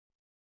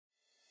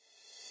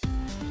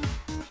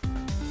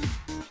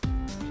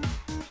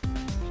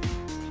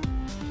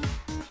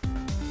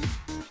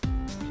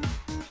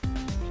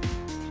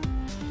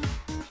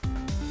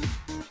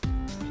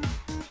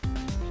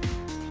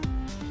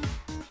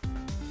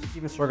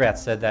Steven Sorgatz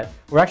said that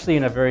we're actually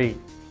in a very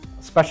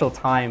special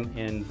time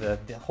in the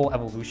whole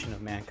evolution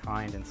of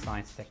mankind and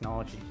science and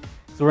technology.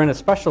 So we're in a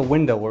special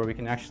window where we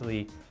can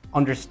actually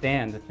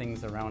understand the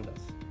things around us.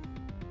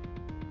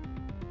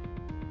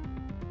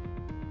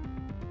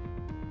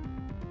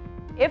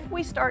 If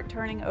we start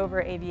turning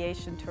over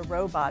aviation to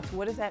robots,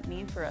 what does that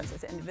mean for us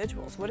as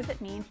individuals? What does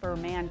it mean for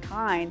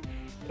mankind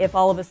if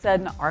all of a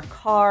sudden our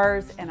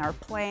cars and our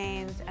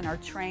planes and our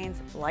trains,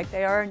 like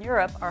they are in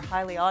Europe, are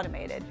highly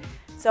automated?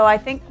 So I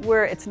think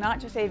it's not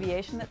just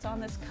aviation that's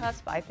on this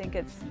cusp. I think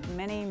it's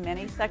many,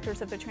 many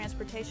sectors of the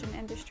transportation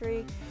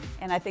industry,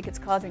 and I think it's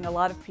causing a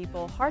lot of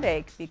people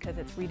heartache because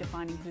it's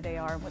redefining who they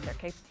are and what they're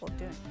capable of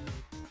doing.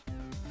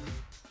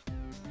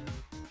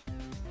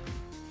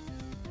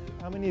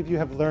 How many of you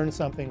have learned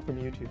something from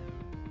YouTube?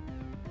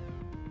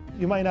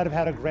 You might not have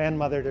had a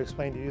grandmother to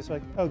explain to you. It's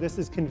like, oh, this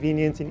is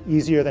convenient and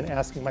easier than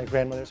asking my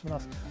grandmother or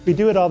someone else. We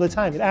do it all the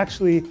time. It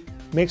actually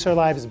makes our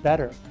lives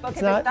better.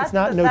 Okay, it's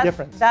not no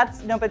different.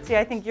 No, but see,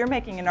 I think you're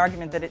making an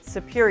argument that it's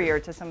superior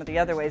to some of the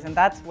other ways, and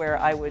that's where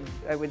I would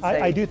say.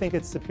 I do think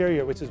it's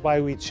superior, which is why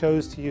we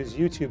chose to use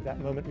YouTube that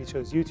moment we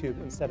chose YouTube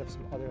instead of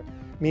some other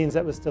means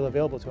that was still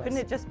available to us. Couldn't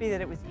it just be that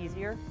it was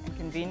easier and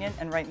convenient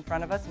and right in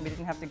front of us, and we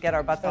didn't have to get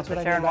our butts off the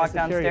chair and walk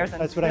downstairs?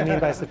 That's what I mean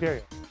by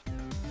superior.